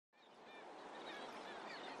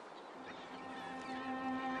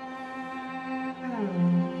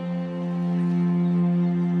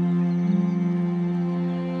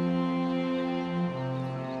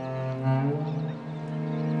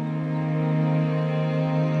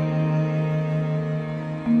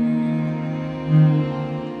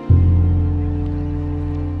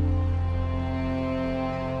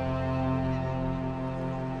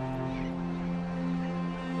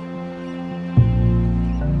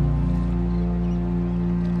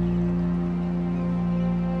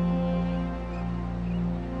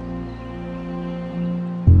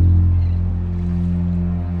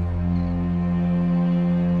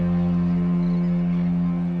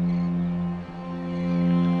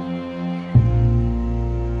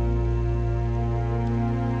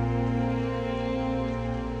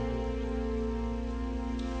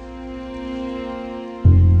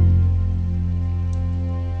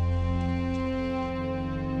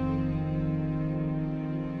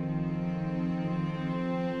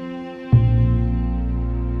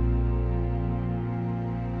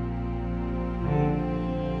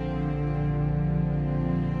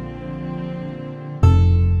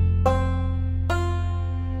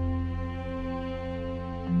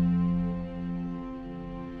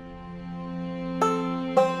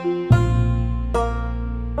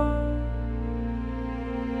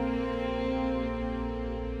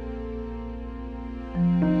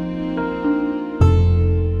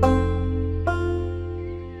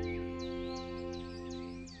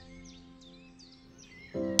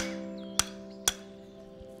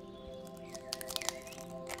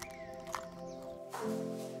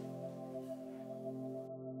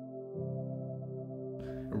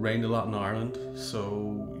rained a lot in Ireland,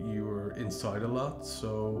 so you were inside a lot.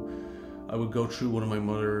 So I would go through one of my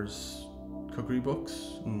mother's cookery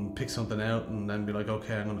books and pick something out and then be like,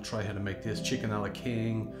 okay, I'm gonna try how to make this chicken a la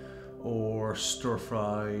king or stir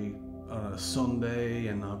fry on a Sunday,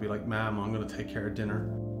 and I'll be like, ma'am, I'm gonna take care of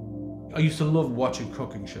dinner. I used to love watching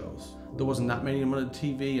cooking shows. There wasn't that many of them on the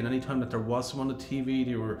TV, and anytime that there was some on the TV,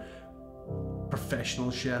 they were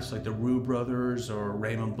professional chefs like the Roux brothers or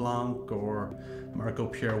Raymond Blanc or Marco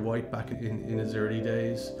Pierre White back in his early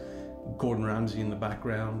days, Gordon Ramsay in the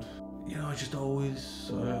background. You know,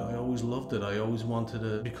 I always loved it. I always wanted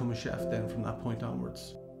to become a chef then from that point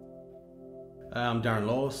onwards. I'm Darren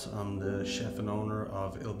Lawless. I'm the chef and owner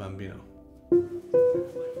of Il Bambino.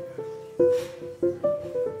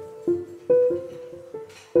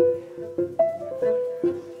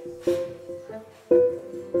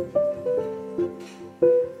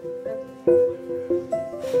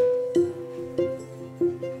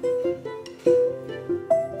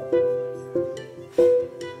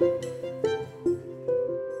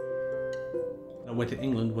 I went to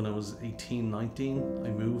England when I was 18, 19. I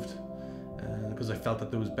moved because I felt that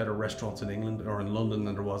there was better restaurants in England or in London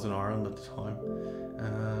than there was in Ireland at the time,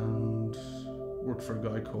 and worked for a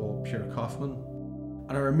guy called Pierre Kaufman.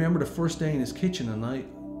 And I remember the first day in his kitchen,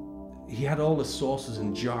 and he had all the sauces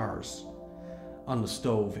in jars on the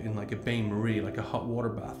stove in like a bain-marie, like a hot water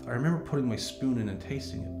bath. I remember putting my spoon in and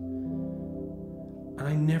tasting it, and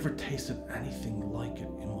I never tasted anything like it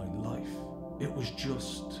in my life. It was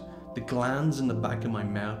just the glands in the back of my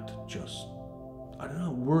mouth, just, I don't know,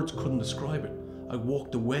 words couldn't describe it. I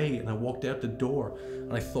walked away and I walked out the door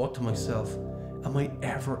and I thought to myself, am I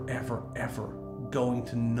ever, ever, ever going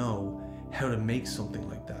to know how to make something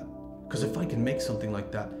like that? Because if I can make something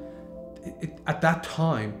like that, at that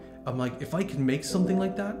time, I'm like, if I can make something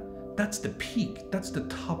like that, that's the peak, that's the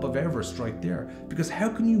top of Everest right there. Because how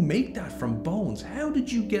can you make that from bones? How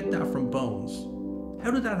did you get that from bones?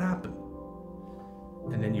 How did that happen?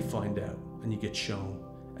 And then you find out and you get shown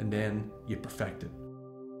and then you perfect it.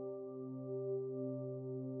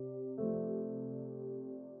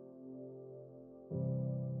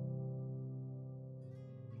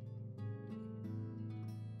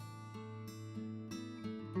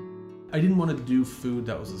 I didn't want to do food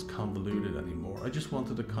that was as convoluted anymore. I just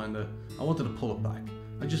wanted to I wanted to pull it back.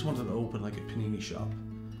 I just wanted to open like a panini shop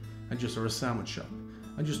or a sandwich shop.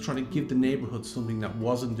 I'm just trying to give the neighborhood something that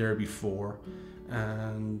wasn't there before.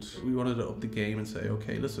 And we wanted to up the game and say,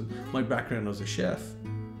 okay, listen, my background as a chef,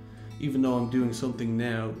 even though I'm doing something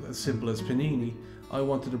now as simple as panini, I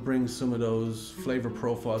wanted to bring some of those flavor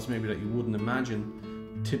profiles maybe that you wouldn't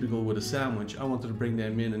imagine typical with a sandwich. I wanted to bring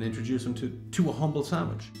them in and introduce them to a humble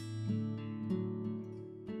sandwich.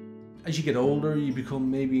 As you get older, you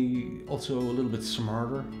become maybe also a little bit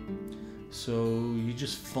smarter. So you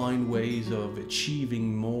just find ways of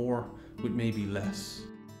achieving more with maybe less.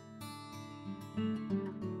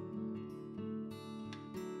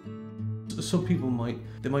 Some people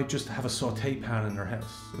might just have a saute pan in their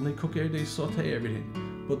house and they saute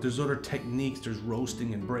everything. But there's other techniques, there's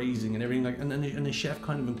roasting and braising and everything and the chef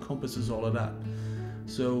kind of encompasses all of that.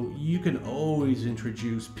 So you can always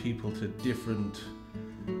introduce people to different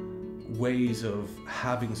ways of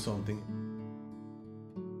having something.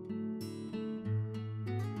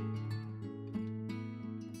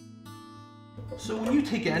 So when you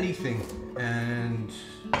take anything and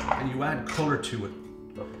you add color to it,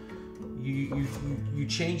 you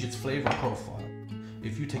change its flavor profile.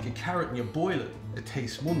 If you take a carrot and you boil it, it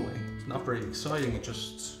tastes one way. It's not very exciting, it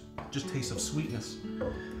just tastes of sweetness.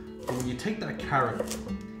 But when you take that carrot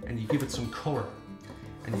and you give it some color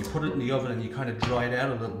and you put it in the oven and you kind of dry it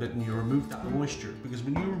out a little bit and you remove that moisture, because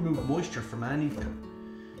when you remove moisture from anything,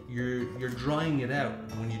 you're drying it out.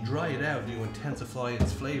 And when you dry it out, you intensify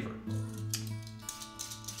its flavor.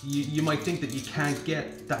 You might think that you can't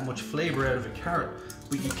get that much flavor out of a carrot,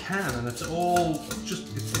 but you can, and it's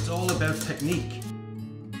all about technique.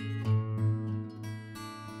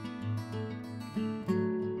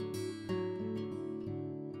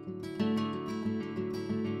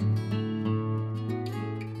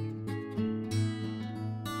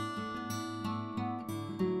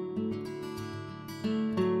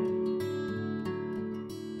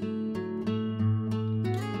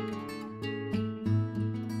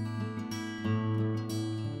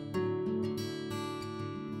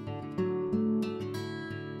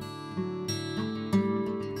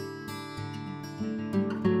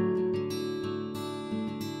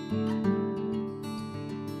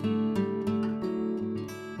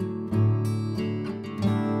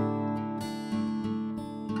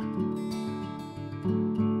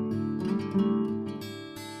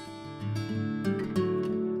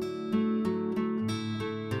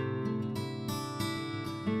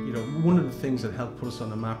 things that helped put us on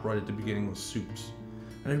the map right at the beginning was soups.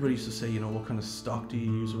 And everybody used to say, you know, what kind of stock do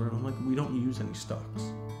you use? And I'm like, we don't use any stocks.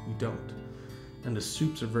 We don't. And the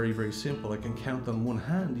soups are very, very simple. I can count on one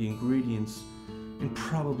hand the ingredients in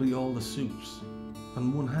probably all the soups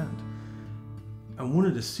on one hand. And one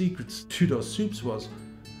of the secrets to those soups was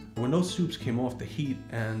when those soups came off the heat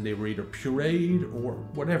and they were either pureed or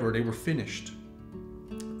whatever, they were finished.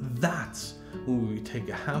 That's when we would take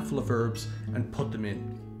a handful of herbs and put them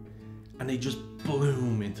in. And they just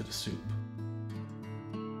bloom into the soup.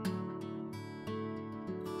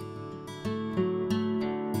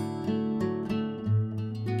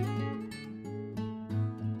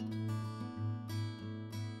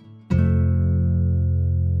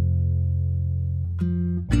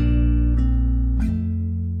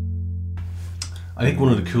 I think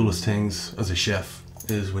one of the coolest things as a chef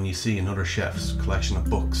is when you see another chef's collection of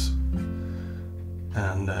books,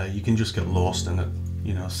 and you can just get lost in it.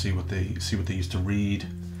 You know, see what they used to read,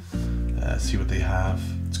 see what they have.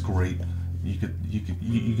 It's great. You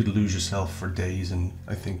could lose yourself for days in,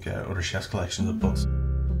 I think, other chefs' collections of books.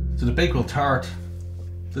 So the Bakewell tart,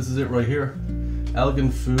 this is it right here.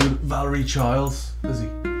 Elegant Food, Valerie Childs. Is he?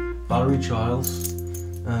 Valerie Childs,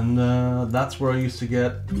 and that's where I used to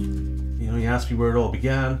get. You know, you asked me where it all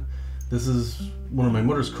began. This is one of my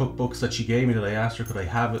mother's cookbooks that she gave me that I asked her could I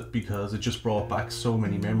have it because it just brought back so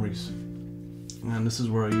many memories. And this is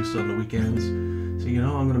where I used to on the weekends. So, you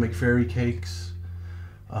know, I'm gonna make fairy cakes,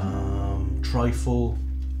 trifle,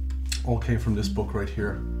 all came from this book right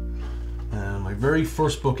here. And my very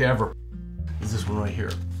first book ever is this one right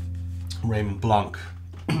here, Raymond Blanc.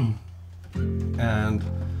 And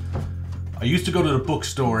I used to go to the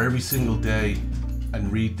bookstore every single day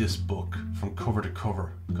and read this book from cover to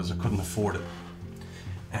cover because I couldn't afford it.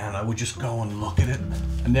 And I would just go and look at it.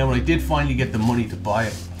 And then when I did finally get the money to buy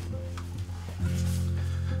it,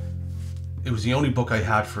 it was the only book I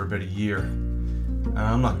had for about a year. And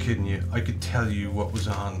I'm not kidding you, I could tell you what was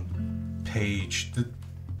on page,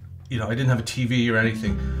 you know, I didn't have a TV or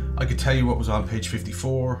anything. I could tell you what was on page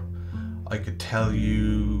 54. I could tell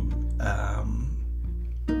you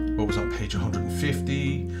what was on page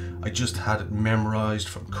 150. I just had it memorized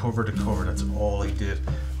from cover to cover. That's all I did.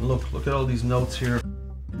 And look at all these notes here.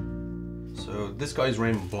 So this guy's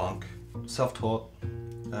Raymond Blanc, self-taught.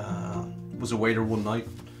 Was a waiter one night.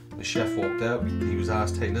 The chef walked out. He was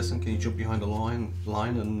asked, "Hey, listen, can you jump behind the line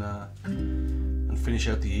and finish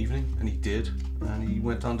out the evening?" And he did. And he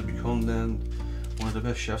went on to become then one of the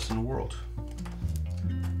best chefs in the world.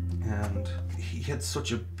 And he had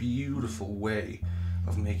such a beautiful way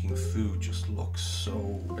of making food just look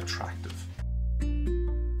so attractive.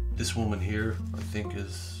 This woman here, I think,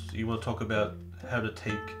 is, you want to talk about how to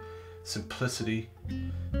take simplicity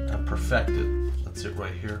and perfect it. That's it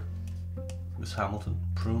right here. Miss Hamilton,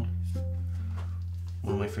 Prune.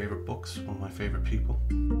 One of my favorite books, one of my favorite people.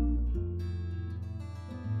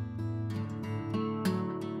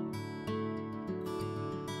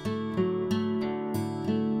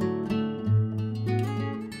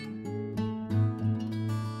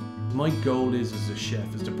 My goal is, as a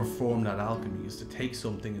chef, is to perform that alchemy, is to take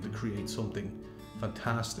something and to create something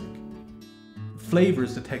fantastic. Flavor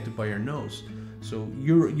is detected by your nose. So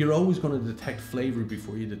you're always going to detect flavor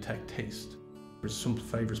before you detect taste. Some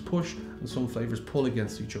flavors push and some flavors pull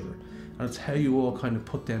against each other. And it's how you all kind of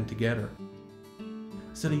put them together.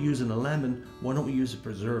 Instead of using a lemon, why don't we use a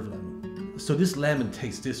preserved lemon? So this lemon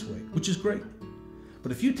tastes this way, which is great.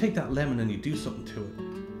 But if you take that lemon and you do something to it,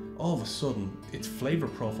 all of a sudden its flavor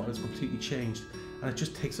profile is completely changed, and it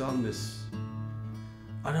just takes on this,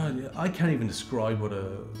 I can't even describe what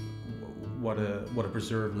a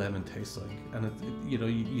preserved lemon tastes like. And you know,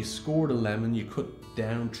 you score the lemon, you cut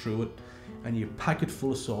down through it, and you pack it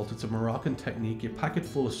full of salt. It's a Moroccan technique. You pack it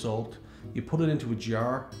full of salt, you put it into a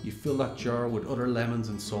jar, you fill that jar with other lemons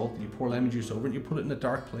and salt, you pour lemon juice over it, and you put it in a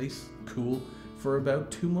dark place, cool, for about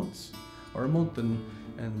 2 months or a month, and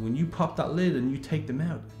when you pop that lid and you take them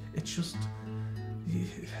out, it's just,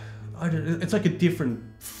 it's like a different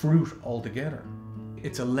fruit altogether.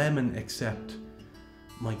 It's a lemon, except,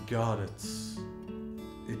 my God, it's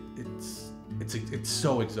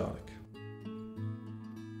so exotic.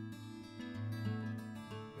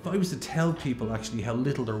 If I was to tell people actually how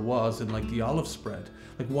little there was in like the olive spread,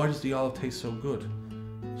 like why does the olive taste so good?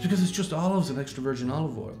 It's because it's just olives and extra virgin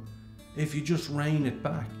olive oil. If you just rein it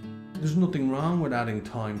back, there's nothing wrong with adding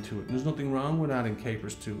thyme to it. There's nothing wrong with adding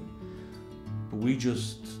capers to it. But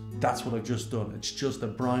that's what I've just done. It's just a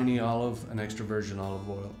briny olive and extra virgin olive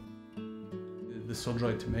oil. The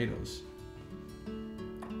sun-dried tomatoes.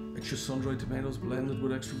 It's just sun-dried tomatoes blended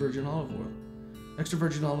with extra virgin olive oil. Extra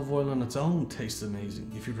virgin olive oil on its own tastes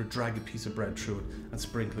amazing if you were to drag a piece of bread through it and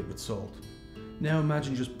sprinkle it with salt. Now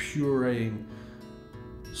imagine just pureeing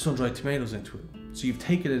sun-dried tomatoes into it. So you've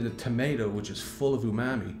taken a tomato which is full of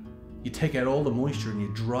umami, you take out all the moisture and you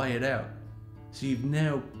dry it out. So you've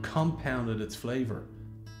now compounded its flavour.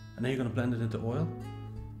 And now you're going to blend it into oil?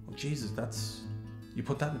 Well, Jesus, you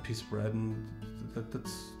put that in a piece of bread and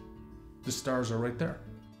that's, the stars are right there.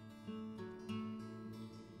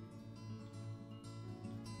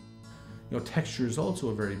 You know, texture is also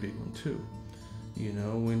a very big one too. You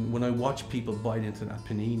know, when I watch people bite into that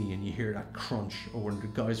panini and you hear that crunch, or when the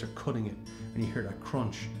guys are cutting it and you hear that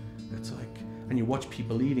crunch, it's like, and you watch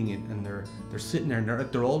people eating it and they're sitting there and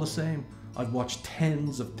they're all the same. I've watched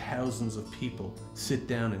tens of thousands of people sit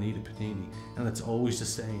down and eat a panini and it's always the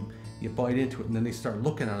same. You bite into it and then they start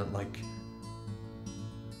looking at it like,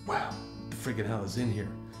 wow, the friggin' hell is in here.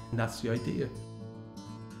 And that's the idea.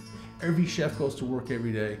 Every chef goes to work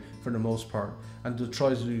every day for the most part and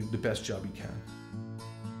tries to do the best job he can.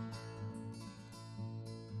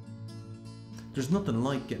 There's nothing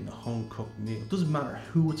like getting a home cooked meal. It doesn't matter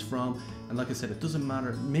who it's from, and like I said, it doesn't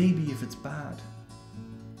matter maybe if it's bad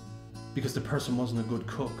because the person wasn't a good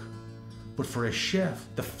cook. But for a chef,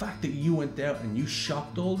 the fact that you went out and you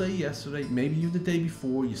shopped all day yesterday, maybe you the day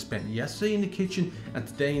before, you spent yesterday in the kitchen and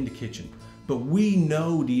today in the kitchen, but we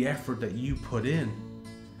know the effort that you put in.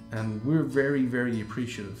 And we're very, very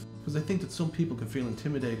appreciative. Because I think that some people can feel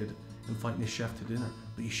intimidated inviting a chef to dinner,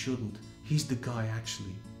 but you shouldn't. He's the guy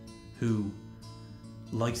actually who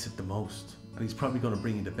likes it the most. And he's probably going to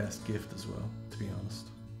bring you the best gift as well, to be honest.